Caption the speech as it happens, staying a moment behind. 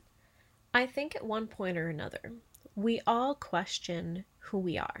I think at one point or another, we all question who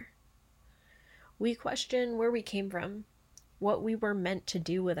we are. We question where we came from, what we were meant to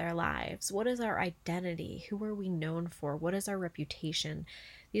do with our lives. What is our identity? Who are we known for? What is our reputation?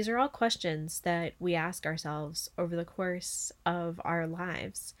 These are all questions that we ask ourselves over the course of our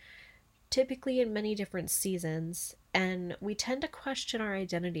lives, typically in many different seasons, and we tend to question our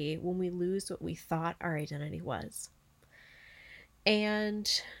identity when we lose what we thought our identity was. And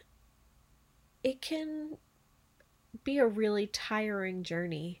it can be a really tiring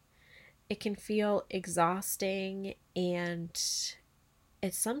journey. It can feel exhausting and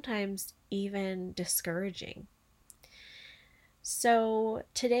it's sometimes even discouraging. So,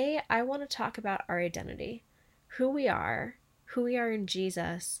 today I want to talk about our identity, who we are in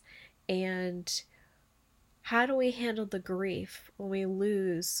Jesus, and how do we handle the grief when we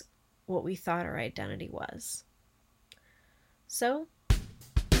lose what we thought our identity was. So,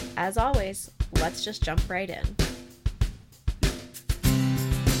 as always, let's just jump right in.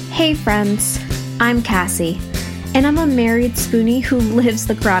 Hey friends, I'm Cassie, and I'm a married spoonie who lives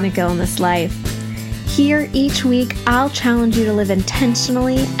the chronic illness life. Here each week, I'll challenge you to live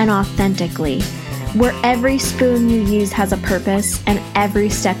intentionally and authentically, where every spoon you use has a purpose and every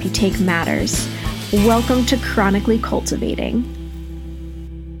step you take matters. Welcome to Chronically Cultivating.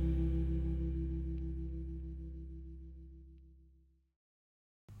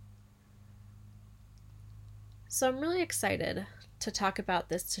 So, I'm really excited to talk about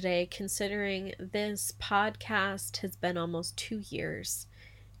this today, considering this podcast has been almost 2 years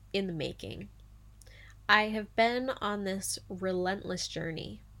in the making. I have been on this relentless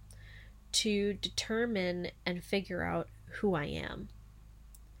journey to determine and figure out who I am.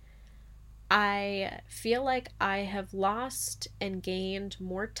 I feel like I have lost and gained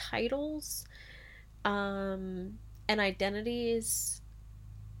more titles and identities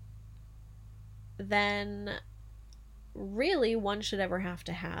than really one should ever have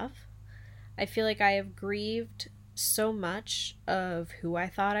to have. I feel like I have grieved so much of who I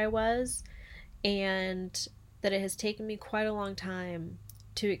thought I was, and that it has taken me quite a long time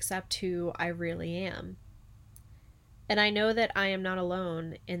to accept who I really am. And I know that I am not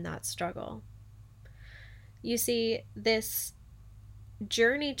alone in that struggle. You see, this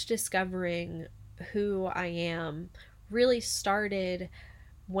journey to discovering who I am really started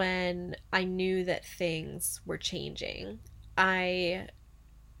when I knew that things were changing. I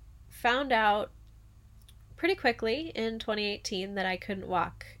found out pretty quickly in 2018 that I couldn't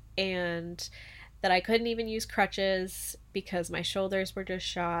walk and that I couldn't even use crutches because my shoulders were just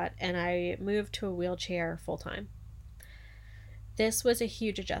shot, and I moved to a wheelchair full time. This was a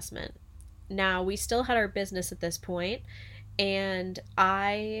huge adjustment. Now, we still had our business at this point, and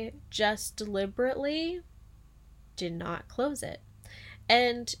I just deliberately did not close it.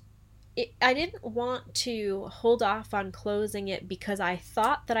 And I didn't want to hold off on closing it because I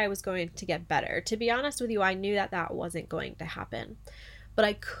thought that I was going to get better. To be honest with you, I knew that that wasn't going to happen. But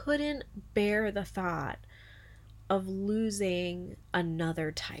I couldn't bear the thought of losing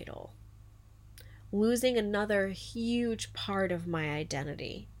another title, losing another huge part of my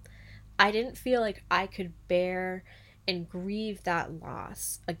identity. I didn't feel like I could bear and grieve that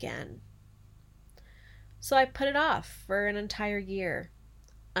loss again. So I put it off for an entire year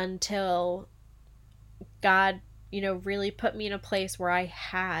until God, really put me in a place where I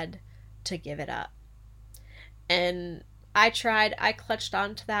had to give it up. And I clutched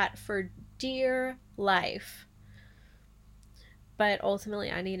onto that for dear life. But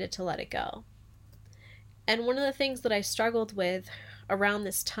ultimately, I needed to let it go. And one of the things that I struggled with around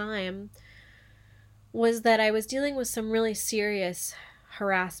this time was that I was dealing with some really serious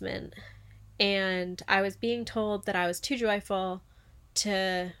harassment. And I was being told that I was too joyful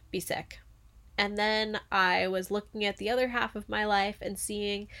to be sick. And then I was looking at the other half of my life and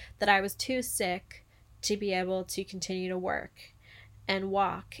seeing that I was too sick to be able to continue to work and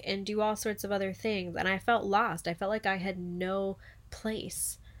walk and do all sorts of other things. And I felt lost. I felt like I had no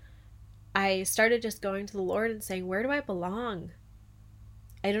place. I started just going to the Lord and saying, where do I belong?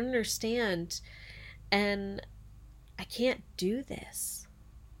 I don't understand. And I can't do this.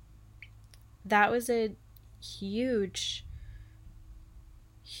 That was a huge,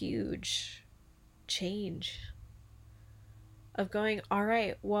 huge change of going, all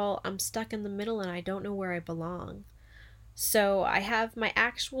right, well, I'm stuck in the middle and I don't know where I belong. So I have my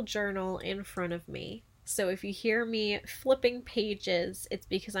actual journal in front of me. So if you hear me flipping pages, it's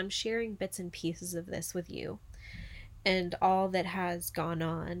because I'm sharing bits and pieces of this with you and all that has gone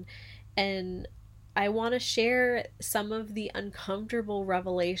on. And I want to share some of the uncomfortable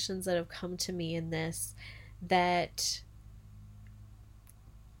revelations that have come to me in this that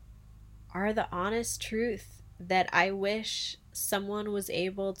are the honest truth that I wish someone was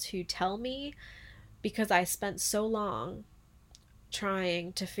able to tell me, because I spent so long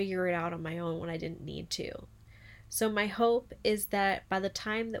trying to figure it out on my own when I didn't need to. So my hope is that by the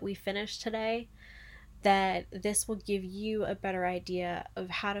time that we finish today, that this will give you a better idea of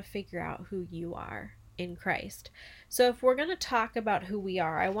how to figure out who you are in Christ. So if we're going to talk about who we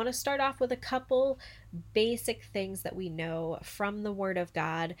are, I want to start off with a couple basic things that we know from the Word of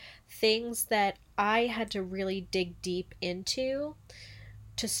God, things that I had to really dig deep into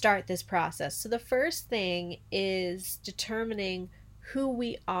to start this process. So the first thing is determining who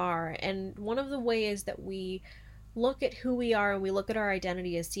we are. And one of the ways that we look at who we are and we look at our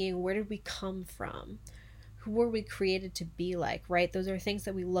identity is seeing, where did we come from? Who were we created to be like, right? Those are things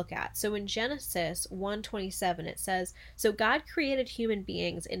that we look at. So in Genesis 1:27, it says, "So God created human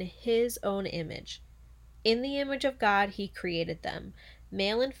beings in his own image. In the image of God, he created them.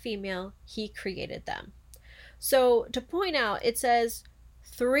 Male and female, he created them." So to point out, it says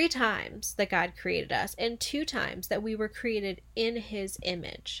 3 times that God created us and 2 times that we were created in his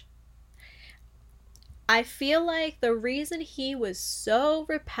image. I feel like the reason he was so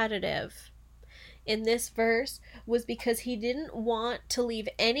repetitive in this verse was because he didn't want to leave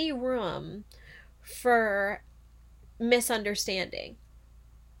any room for misunderstanding.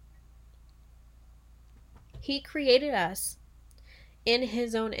 He created us in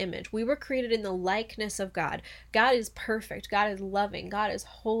his own image. We were created in the likeness of God. God is perfect. God is loving. God is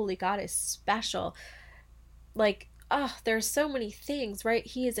holy. God is special. Like, there's so many things, right?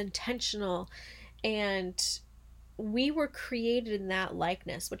 He is intentional. And we were created in that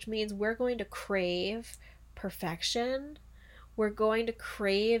likeness, which means we're going to crave perfection. We're going to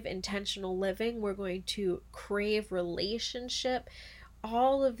crave intentional living. We're going to crave relationship.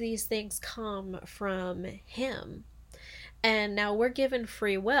 All of these things come from him. And now we're given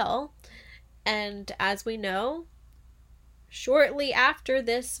free will. And as we know, shortly after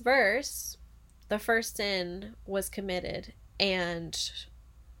this verse, the first sin was committed and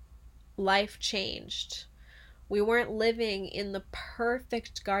life changed. We weren't living in the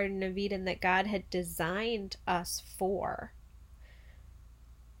perfect Garden of Eden that God had designed us for.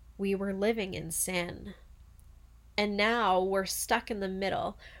 We were living in sin. And now we're stuck in the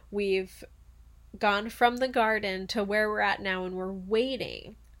middle. We've gone from the garden to where we're at now, and we're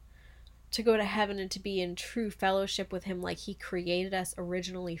waiting to go to heaven and to be in true fellowship with him like he created us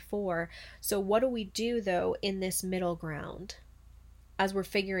originally for. So what do we do, though, in this middle ground as we're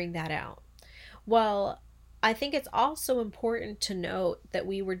figuring that out? Well, I think it's also important to note that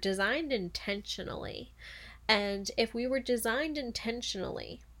we were designed intentionally. And if we were designed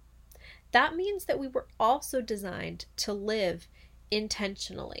intentionally, that means that we were also designed to live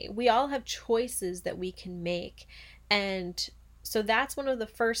intentionally. We all have choices that we can make. And so that's one of the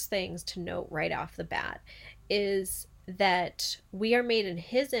first things to note right off the bat, is that we are made in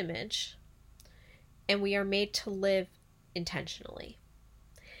his image and we are made to live intentionally.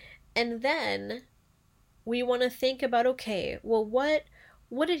 And then we want to think about, okay, well, what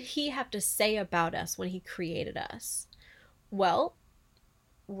did he have to say about us when he created us? Well,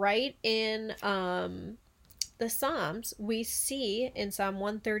 right in the Psalms, we see in Psalm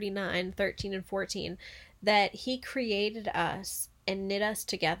 139, 13 and 14, that he created us and knit us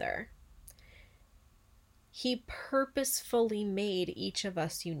together. He purposefully made each of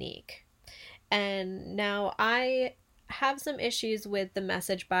us unique. And now I have some issues with the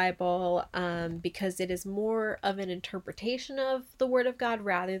Message Bible because it is more of an interpretation of the Word of God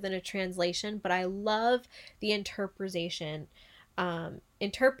rather than a translation, but I love the interpretation,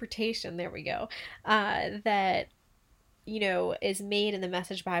 there we go, that, is made in the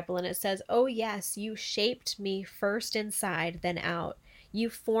Message Bible. And it says, "Oh yes, you shaped me first inside, then out. You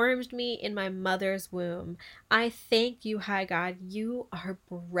formed me in my mother's womb. I thank you, high God. You are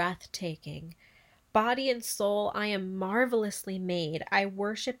breathtaking. Body and soul, I am marvelously made. I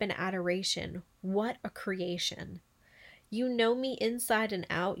worship in adoration. What a creation. You know me inside and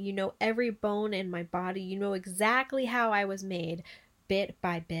out. You know every bone in my body. You know exactly how I was made, bit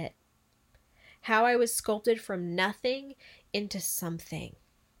by bit. How I was sculpted from nothing into something."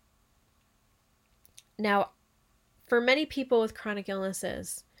 Now, for many people with chronic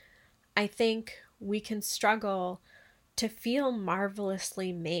illnesses, I think we can struggle to feel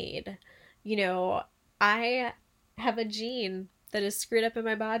marvelously made. I have a gene that is screwed up in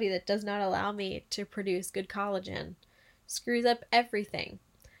my body that does not allow me to produce good collagen. Screws up everything.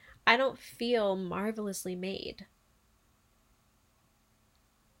 I don't feel marvelously made.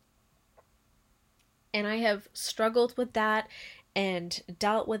 And I have struggled with that, and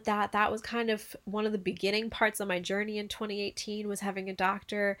dealt with that. That was kind of one of the beginning parts of my journey in 2018, was having a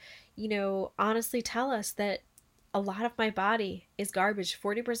doctor, honestly tell us that a lot of my body is garbage.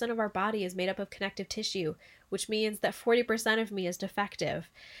 40% of our body is made up of connective tissue, which means that 40% of me is defective.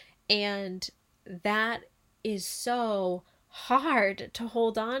 And that is so hard to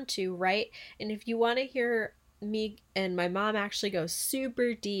hold on to, right? And if you want to hear me and my mom actually go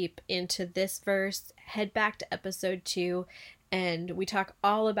super deep into this verse, head back to episode 2, and we talk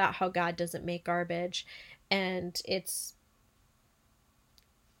all about how God doesn't make garbage. And it's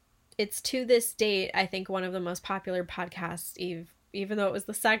to this date, I think, one of the most popular podcasts, even though it was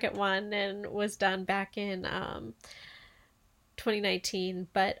the second one and was done back in 2019,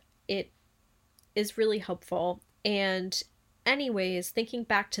 but it is really helpful. And anyways, thinking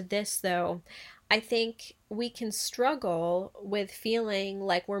back to this though, I think we can struggle with feeling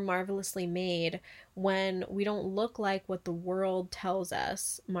like we're marvelously made when we don't look like what the world tells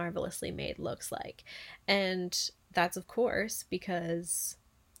us marvelously made looks like. And that's, of course, because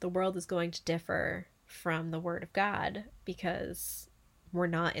the world is going to differ from the Word of God, because we're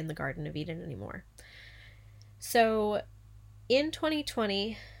not in the Garden of Eden anymore. So in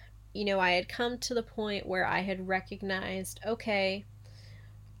 2020, I had come to the point where I had recognized, okay,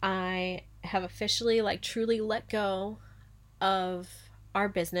 I have officially truly let go of our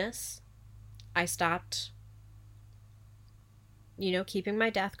business. I stopped, keeping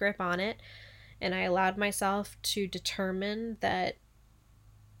my death grip on it, and I allowed myself to determine that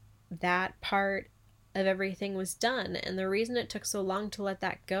part of everything was done. And the reason it took so long to let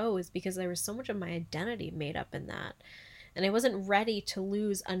that go is because there was so much of my identity made up in that. And I wasn't ready to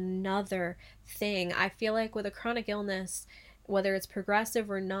lose another thing. I feel like with a chronic illness, whether it's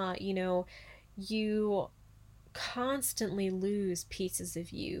progressive or not, you constantly lose pieces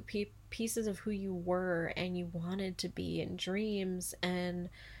of you, pieces of who you were and you wanted to be, in dreams. And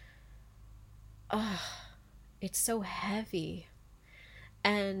it's so heavy.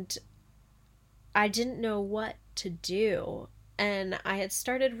 And I didn't know what to do. And I had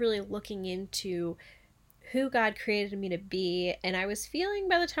started really looking into who God created me to be. And I was feeling,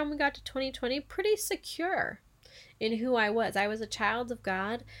 by the time we got to 2020, pretty secure in who I was. I was a child of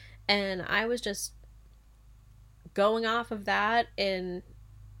God, and I was just going off of that, and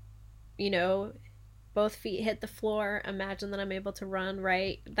both feet hit the floor, imagine that I'm able to run,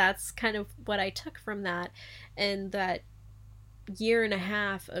 right? That's kind of what I took from that, and that year and a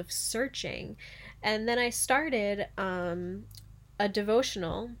half of searching. And then I started a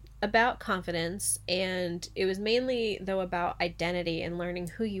devotional about confidence, and it was mainly though about identity and learning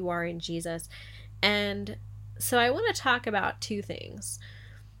who you are in Jesus. And so I want to talk about two things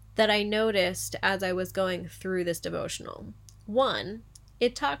that I noticed as I was going through this devotional. One,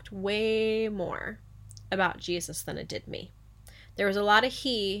 it talked way more about Jesus than it did me. There was a lot of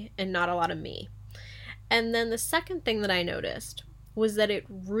he and not a lot of me. And then the second thing that I noticed was that it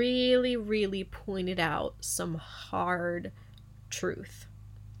really, really pointed out some hard truth.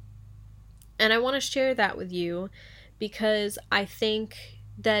 And I want to share that with you because I think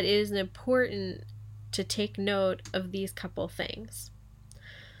that it is important to take note of these couple things.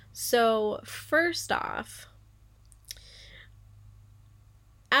 So first off,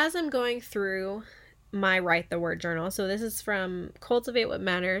 as I'm going through my Write the Word journal, so this is from Cultivate What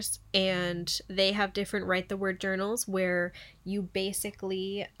Matters, and they have different Write the Word journals where you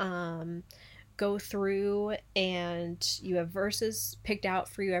basically go through and you have verses picked out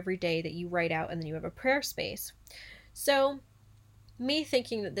for you every day that you write out, and then you have a prayer space. So me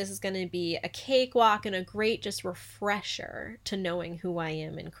thinking that this is going to be a cakewalk and a great just refresher to knowing who I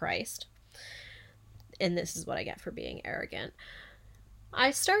am in Christ, and this is what I get for being arrogant,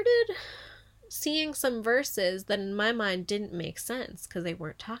 I started seeing some verses that in my mind didn't make sense because they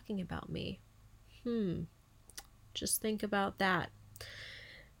weren't talking about me. Just think about that.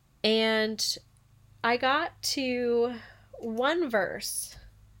 And I got to one verse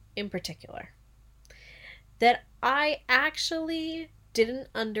in particular that I actually didn't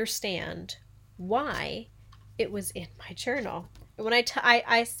understand why it was in my journal. When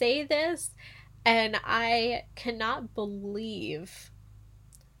I say this, and I cannot believe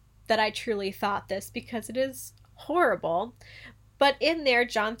that I truly thought this, because it is horrible. But in there,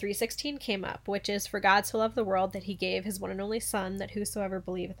 John 3:16 came up, which is, for God so loved the world that he gave his one and only Son, that whosoever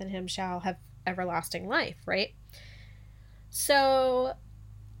believeth in him shall have everlasting life, right? So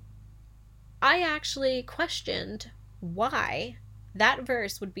I actually questioned why that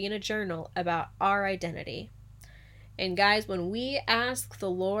verse would be in a journal about our identity. And guys, when we ask the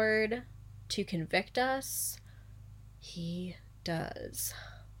Lord to convict us, he does.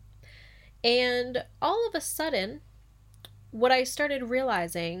 And all of a sudden, what I started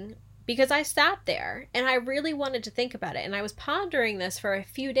realizing, because I sat there and I really wanted to think about it, and I was pondering this for a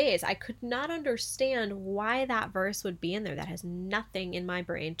few days, I could not understand why that verse would be in there. That has nothing in my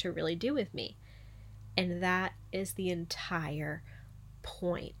brain to really do with me. And that is the entire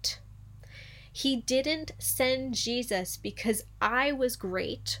point. He didn't send Jesus because I was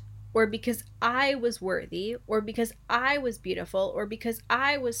great, or because I was worthy, or because I was beautiful, or because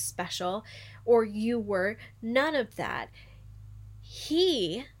I was special, or you were. None of that.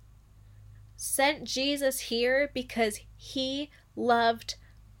 He sent Jesus here because he loved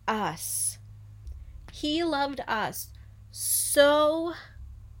us. He loved us so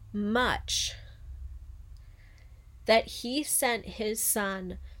much that he sent his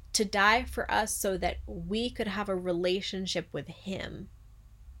son to die for us so that we could have a relationship with him.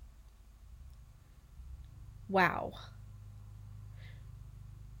 Wow.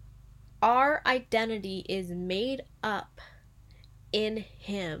 Our identity is made up in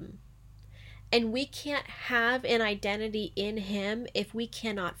him. And we can't have an identity in him if we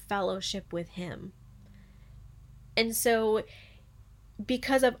cannot fellowship with him. And so,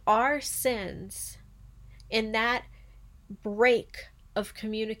 because of our sins and that break of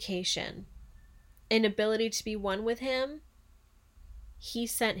communication, inability to be one with him, he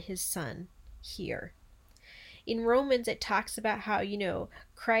sent his son here. In Romans, it talks about how,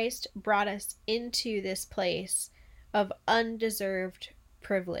 Christ brought us into this place of undeserved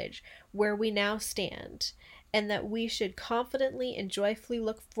privilege where we now stand, and that we should confidently and joyfully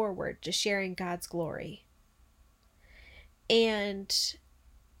look forward to sharing God's glory. And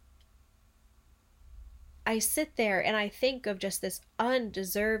I sit there and I think of just this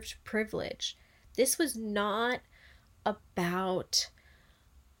undeserved privilege. This was not about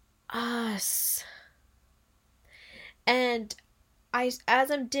us. And as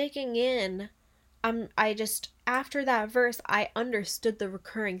I'm digging in, after that verse, I understood the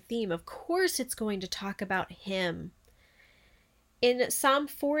recurring theme. Of course it's going to talk about him. In Psalm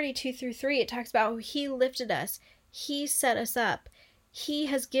 42-3, it talks about how he lifted us, he set us up, he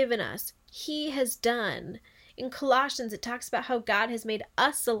has given us, he has done. In Colossians, it talks about how God has made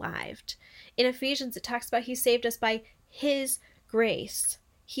us alive. In Ephesians, it talks about he saved us by his grace.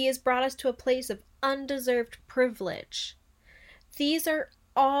 He has brought us to a place of undeserved privilege. These are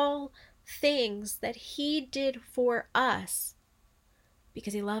all things that he did for us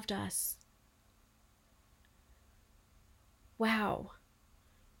because he loved us. Wow.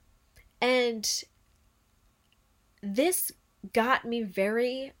 And this got me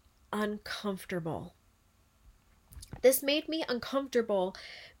very uncomfortable. This made me uncomfortable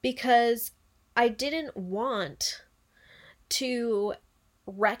because I didn't want to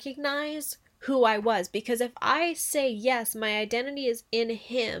recognize who I was. Because if I say, yes, my identity is in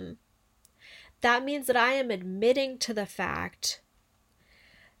him, that means that I am admitting to the fact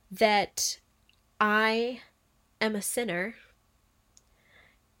that I am a sinner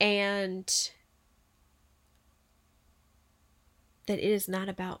and that it is not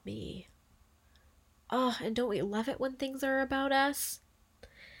about me. Oh, and don't we love it when things are about us?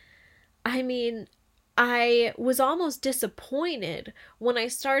 I mean, I was almost disappointed when I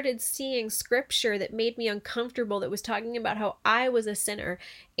started seeing scripture that made me uncomfortable, that was talking about how I was a sinner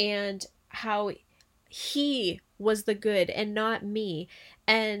and how he was the good and not me.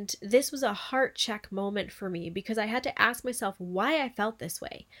 And this was a heart check moment for me because I had to ask myself why I felt this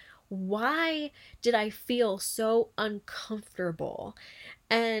way. Why did I feel so uncomfortable?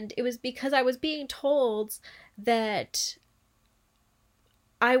 And it was because I was being told that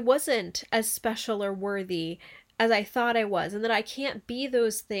I wasn't as special or worthy as I thought I was, and that I can't be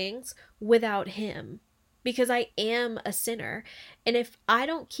those things without him because I am a sinner. And if I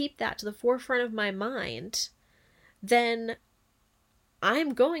don't keep that to the forefront of my mind, then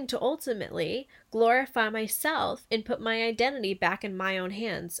I'm going to ultimately glorify myself and put my identity back in my own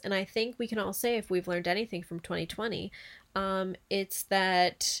hands. And I think we can all say, if we've learned anything from 2020, it's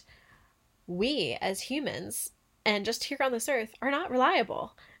that we as humans, and just here on this earth, are not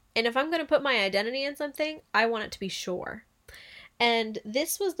reliable. And if I'm going to put my identity in something, I want it to be sure. And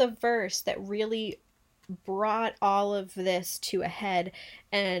this was the verse that really brought all of this to a head.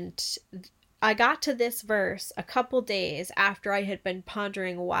 And I got to this verse a couple days after I had been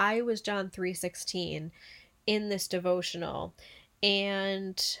pondering why was John 3:16 in this devotional.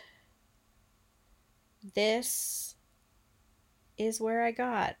 And this is where I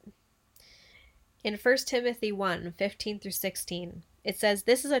got. In 1 Timothy 1:15-16, it says,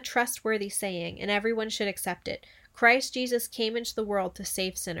 "This is a trustworthy saying, and everyone should accept it. Christ Jesus came into the world to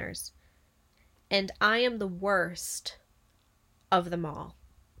save sinners, and I am the worst of them all."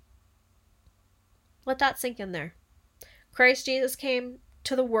 Let that sink in there. Christ Jesus came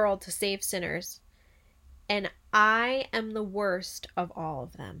to the world to save sinners, and I am the worst of all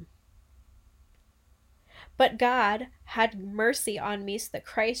of them. But God had mercy on me so that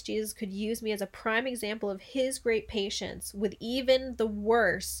Christ Jesus could use me as a prime example of his great patience with even the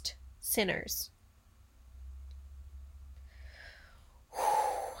worst sinners.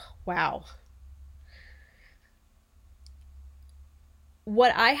 Wow.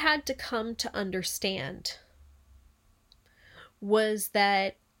 What I had to come to understand was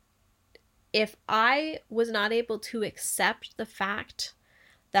that if I was not able to accept the fact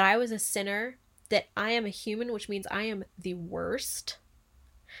that I was a sinner, that I am a human, which means I am the worst,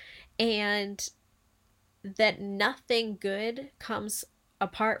 and that nothing good comes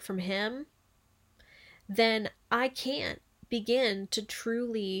apart from him, then I can't begin to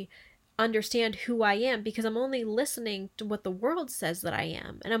truly understand who I am, because I'm only listening to what the world says that I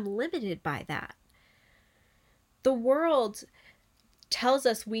am, and I'm limited by that. The world tells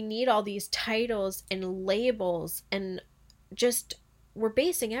us we need all these titles and labels, and just we're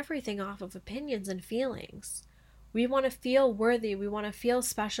basing everything off of opinions and feelings. We want to feel worthy, we want to feel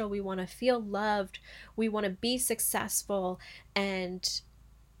special, we want to feel loved, we want to be successful and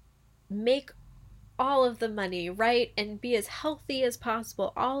make all of the money, right? And be as healthy as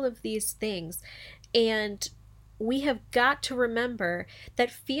possible, all of these things. And we have got to remember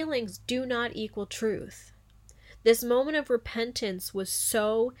that feelings do not equal truth. This moment of repentance was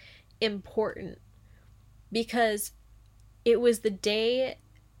so important because it was the day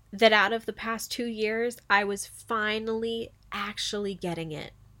that out of the past 2 years, I was finally actually getting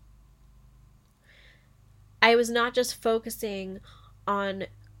it. I was not just focusing on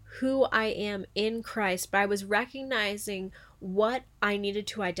who I am in Christ, but I was recognizing what I needed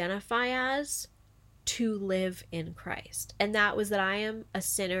to identify as to live in Christ. And that was that I am a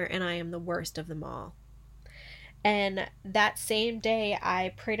sinner and I am the worst of them all. And that same day,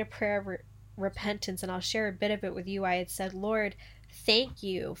 I prayed a prayer of repentance, and I'll share a bit of it with you. I had said, Lord, thank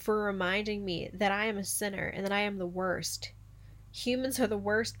you for reminding me that I am a sinner and that I am the worst. Humans are the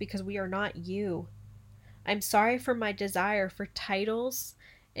worst because we are not you. I'm sorry for my desire for titles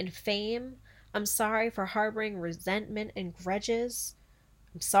and fame. I'm sorry for harboring resentment and grudges.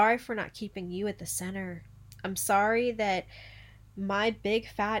 I'm sorry for not keeping you at the center. I'm sorry that my big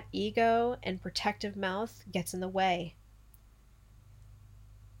fat ego and protective mouth gets in the way.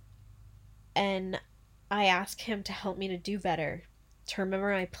 And I ask him to help me to do better, to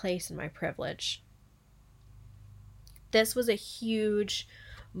remember my place and my privilege. This was a huge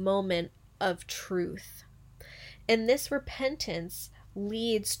moment of truth. And this repentance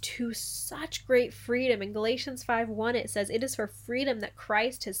leads to such great freedom. In Galatians 5:1, it says, "It is for freedom that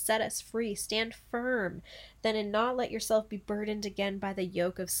Christ has set us free. Stand firm, then, and not let yourself be burdened again by the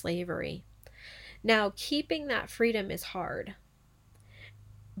yoke of slavery." Now, keeping that freedom is hard.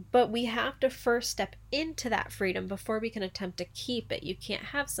 But we have to first step into that freedom before we can attempt to keep it. You can't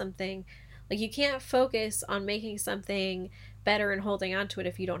have something, like you can't focus on making something better and holding on to it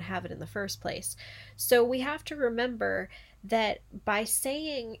if you don't have it in the first place. So we have to remember that by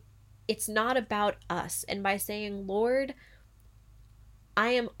saying it's not about us, and by saying, Lord, I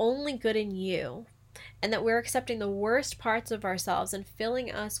am only good in you, and that we're accepting the worst parts of ourselves and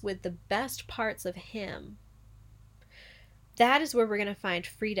filling us with the best parts of him, that is where we're going to find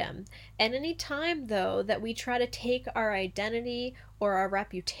freedom. And any time, though, that we try to take our identity or our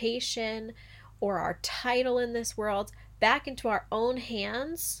reputation or our title in this world back into our own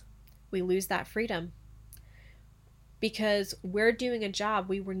hands, we lose that freedom. Because we're doing a job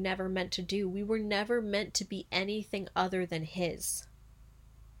we were never meant to do. We were never meant to be anything other than his.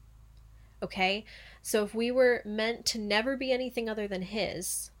 Okay? So if we were meant to never be anything other than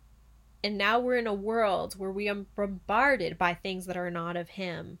his, and now we're in a world where we are bombarded by things that are not of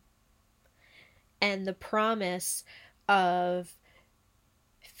him, and the promise of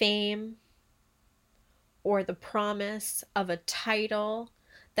fame or the promise of a title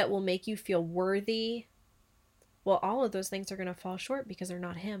that will make you feel worthy, well, all of those things are going to fall short because they're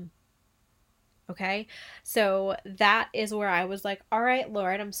not him. Okay? So that is where I was like, all right,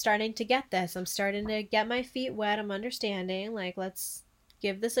 Lord, I'm starting to get this. I'm starting to get my feet wet. I'm understanding. Like, let's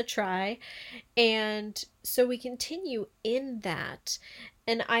give this a try. And so we continue in that.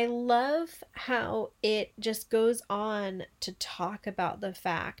 And I love how it just goes on to talk about the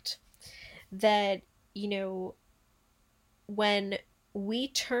fact that, you know, when we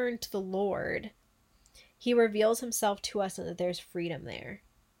turn to the Lord, he reveals himself to us and that there's freedom there.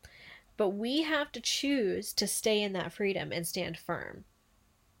 But we have to choose to stay in that freedom and stand firm.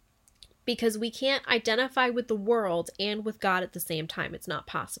 Because we can't identify with the world and with God at the same time. It's not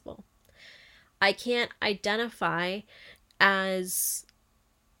possible. I can't identify as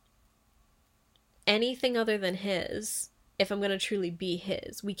anything other than his if I'm going to truly be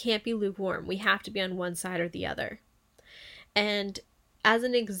his. We can't be lukewarm. We have to be on one side or the other. And as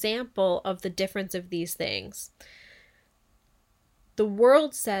an example of the difference of these things, the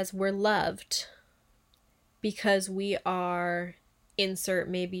world says we're loved because we are, insert,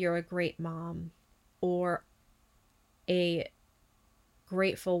 maybe you're a great mom or a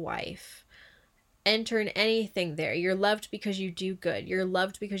grateful wife. Enter in anything there. You're loved because you do good. You're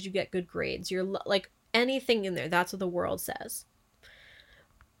loved because you get good grades. You're like anything in there. That's what the world says.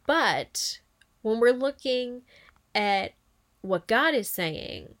 But when we're looking at what God is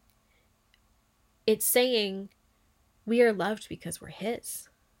saying, it's saying we are loved because we're his.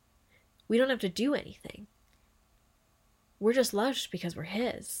 We don't have to do anything. We're just loved because we're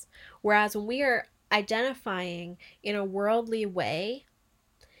his. Whereas when we are identifying in a worldly way,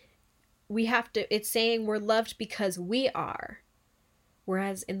 it's saying we're loved because we are.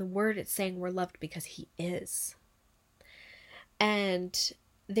 Whereas in the word, it's saying we're loved because he is. And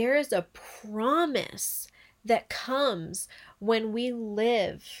there is a promise that comes when we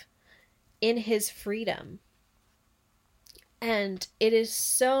live in his freedom. And it is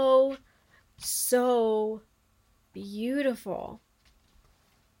so, so beautiful.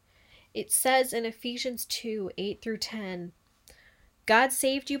 It says in Ephesians 2, 8 through 10, God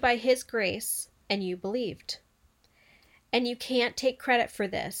saved you by his grace, and you believed. And you can't take credit for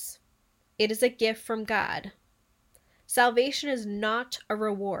this. It is a gift from God. Salvation is not a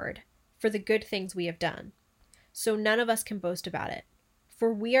reward for the good things we have done, so none of us can boast about it.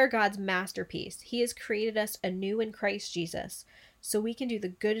 For we are God's masterpiece. He has created us anew in Christ Jesus, so we can do the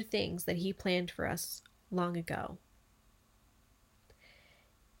good things that he planned for us long ago.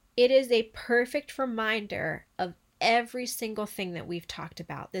 It is a perfect reminder of every single thing that we've talked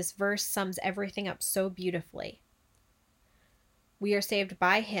about. This verse sums everything up so beautifully. We are saved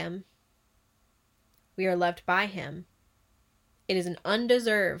by him. We are loved by him. It is an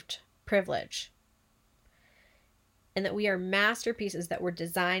undeserved privilege. And that we are masterpieces that were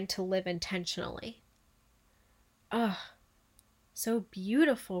designed to live intentionally. Oh, so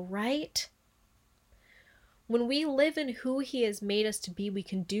beautiful, right? When we live in who he has made us to be, we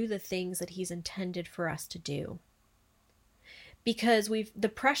can do the things that he's intended for us to do. Because the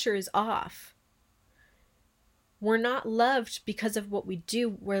pressure is off. We're not loved because of what we do.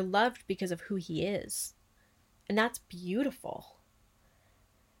 We're loved because of who he is. And that's beautiful.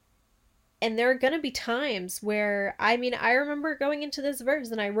 And there are going to be times where, I remember going into this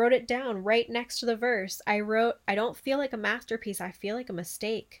verse and I wrote it down right next to the verse. I wrote, I don't feel like a masterpiece. I feel like a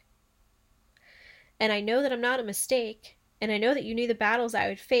mistake. And I know that I'm not a mistake. And I know that you knew the battles I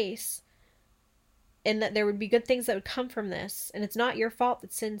would face. And that there would be good things that would come from this. And it's not your fault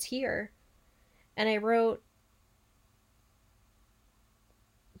that sin's here. And I wrote,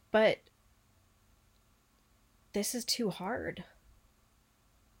 but this is too hard.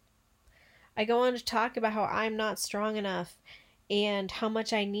 I go on to talk about how I'm not strong enough and how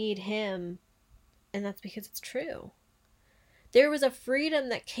much I need him. And that's because it's true. There was a freedom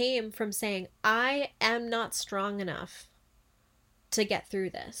that came from saying, I am not strong enough to get through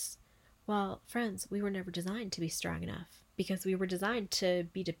this. Well, friends, we were never designed to be strong enough because we were designed to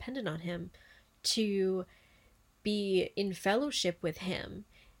be dependent on him, to be in fellowship with him.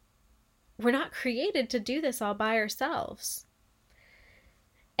 We're not created to do this all by ourselves.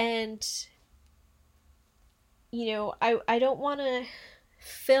 And, I don't want to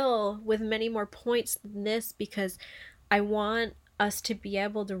fill with many more points than this because I want us to be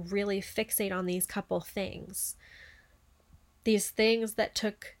able to really fixate on these couple things. These things that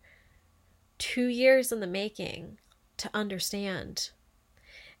took 2 years in the making to understand.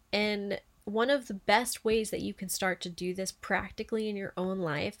 And one of the best ways that you can start to do this practically in your own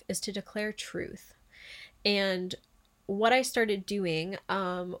life is to declare truth. And what I started doing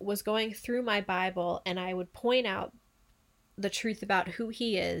was going through my Bible, and I would point out the truth about who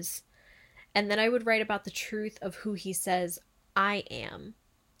he is, and then I would write about the truth of who he says I am.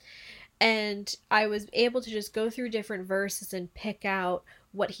 And I was able to just go through different verses and pick out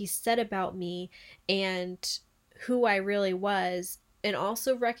what he said about me and who I really was, and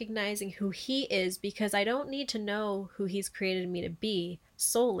also recognizing who he is, because I don't need to know who he's created me to be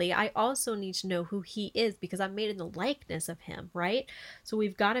solely. I also need to know who he is because I'm made in the likeness of him, right? So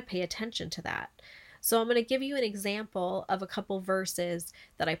we've got to pay attention to that. So I'm going to give you an example of a couple verses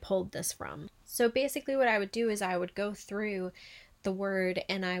that I pulled this from. So basically what I would do is I would go through the word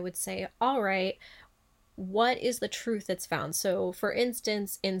and I would say, all right, what is the truth that's found? So for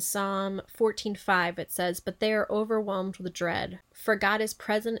instance, in Psalm 14:5, it says, but they are overwhelmed with dread, for God is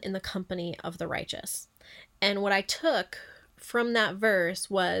present in the company of the righteous. And what I took from that verse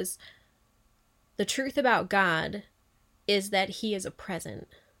was the truth about God is that he is a present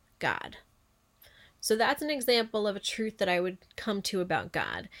God. So that's an example of a truth that I would come to about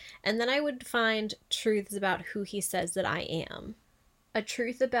God. And then I would find truths about who he says that I am. A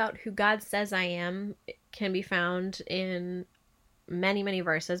truth about who God says I am can be found in many, many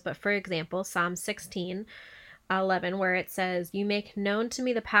verses. But for example, Psalm 16:11, where it says, "You make known to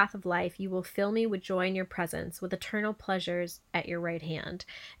me the path of life. You will fill me with joy in your presence, with eternal pleasures at your right hand."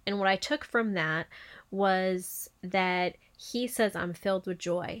 And what I took from that was that he says I'm filled with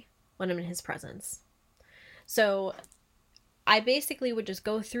joy when I'm in his presence. So I basically would just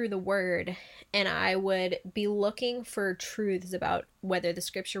go through the word and I would be looking for truths about whether the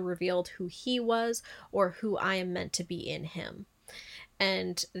scripture revealed who he was or who I am meant to be in him.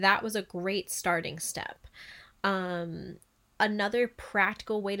 And that was a great starting step. Another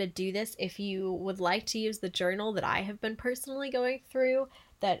practical way to do this, if you would like to use the journal that I have been personally going through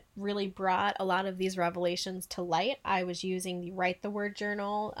that really brought a lot of these revelations to light, I was using the Write the Word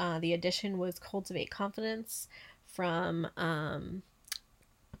journal. The edition was Cultivate Confidence from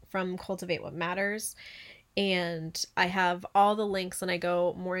Cultivate What Matters. And I have all the links and I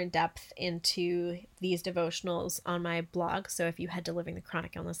go more in depth into these devotionals on my blog. So if you head to Living the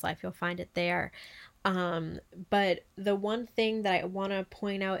Chronic Illness Life, you'll find it there. But the one thing that I want to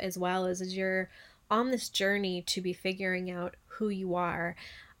point out as well is as you're on this journey to be figuring out who you are,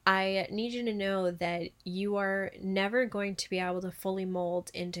 I need you to know that you are never going to be able to fully mold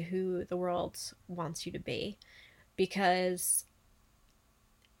into who the world wants you to be, because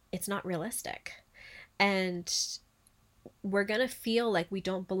it's not realistic. And we're going to feel like we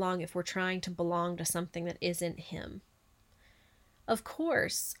don't belong if we're trying to belong to something that isn't him. Of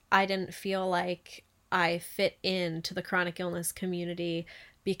course, I didn't feel like I fit into the chronic illness community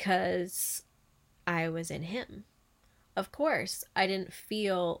because I was in him. Of course, I didn't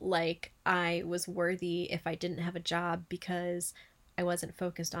feel like I was worthy if I didn't have a job because I wasn't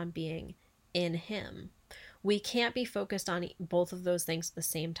focused on being in him. We can't be focused on both of those things at the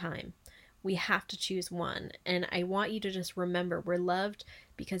same time. We have to choose one. And I want you to just remember, we're loved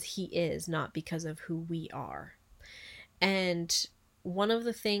because he is, not because of who we are. And one of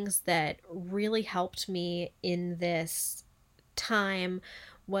the things that really helped me in this time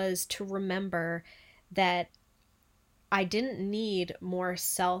was to remember that I didn't need more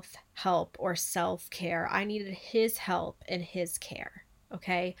self-help or self-care. I needed his help and his care.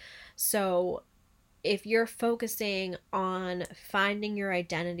 Okay? So if you're focusing on finding your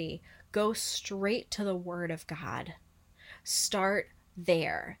identity, go straight to the Word of God. Start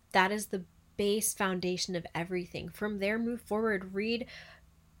there. That is the base foundation of everything. From there, move forward. Read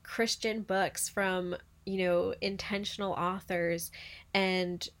Christian books from, intentional authors,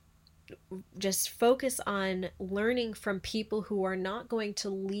 and just focus on learning from people who are not going to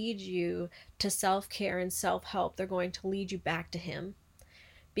lead you to self-care and self-help. They're going to lead you back to him,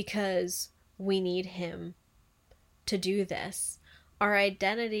 because we need him to do this. Our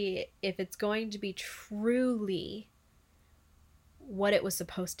identity, if it's going to be truly what it was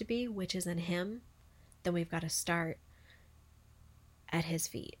supposed to be, which is in him, then we've got to start at his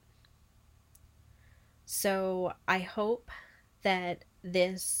feet. So I hope that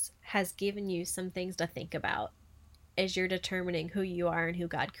this has given you some things to think about as you're determining who you are and who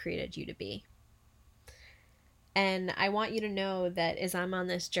God created you to be. And I want you to know that as I'm on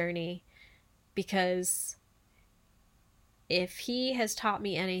this journey, because if he has taught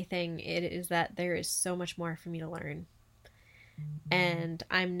me anything, it is that there is so much more for me to learn. And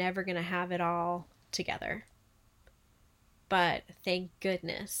I'm never going to have it all together. But thank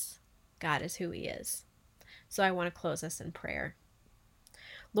goodness God is who he is. So I want to close us in prayer.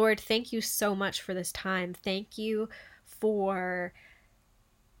 Lord, thank you so much for this time. Thank you for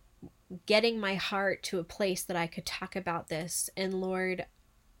getting my heart to a place that I could talk about this. And Lord,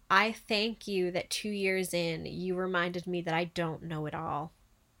 I thank you that 2 years in, you reminded me that I don't know it all.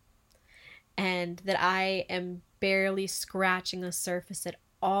 And that I am barely scratching the surface at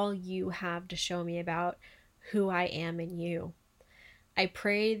all you have to show me about who I am in you. I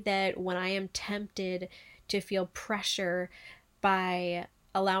pray that when I am tempted to feel pressure by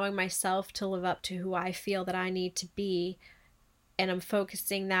allowing myself to live up to who I feel that I need to be, and I'm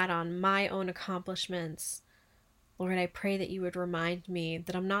focusing that on my own accomplishments, Lord, I pray that you would remind me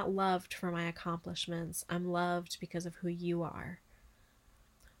that I'm not loved for my accomplishments. I'm loved because of who you are.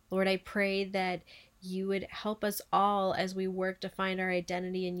 Lord, I pray that you would help us all as we work to find our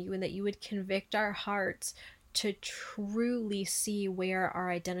identity in you, and that you would convict our hearts to truly see where our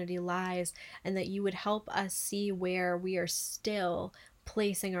identity lies, and that you would help us see where we are still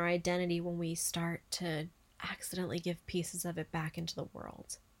placing our identity when we start to accidentally give pieces of it back into the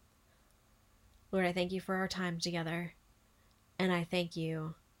world. Lord, I thank you for our time together, and I thank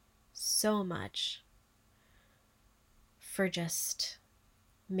you so much for just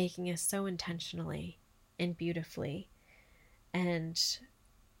making us so intentionally and beautifully, and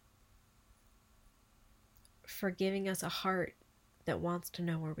for giving us a heart that wants to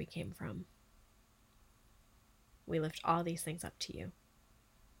know where we came from. We lift all these things up to you.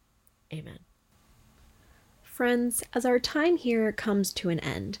 Amen. Friends, as our time here comes to an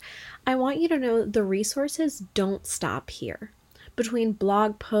end, I want you to know the resources don't stop here. Between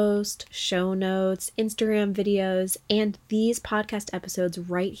blog posts, show notes, Instagram videos, and these podcast episodes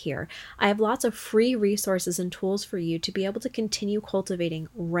right here, I have lots of free resources and tools for you to be able to continue cultivating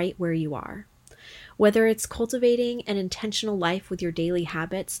right where you are. Whether it's cultivating an intentional life with your daily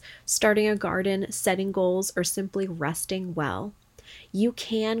habits, starting a garden, setting goals, or simply resting well, you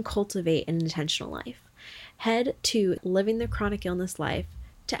can cultivate an intentional life. Head to Living the Chronic Illness Life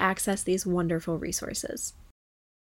to access these wonderful resources.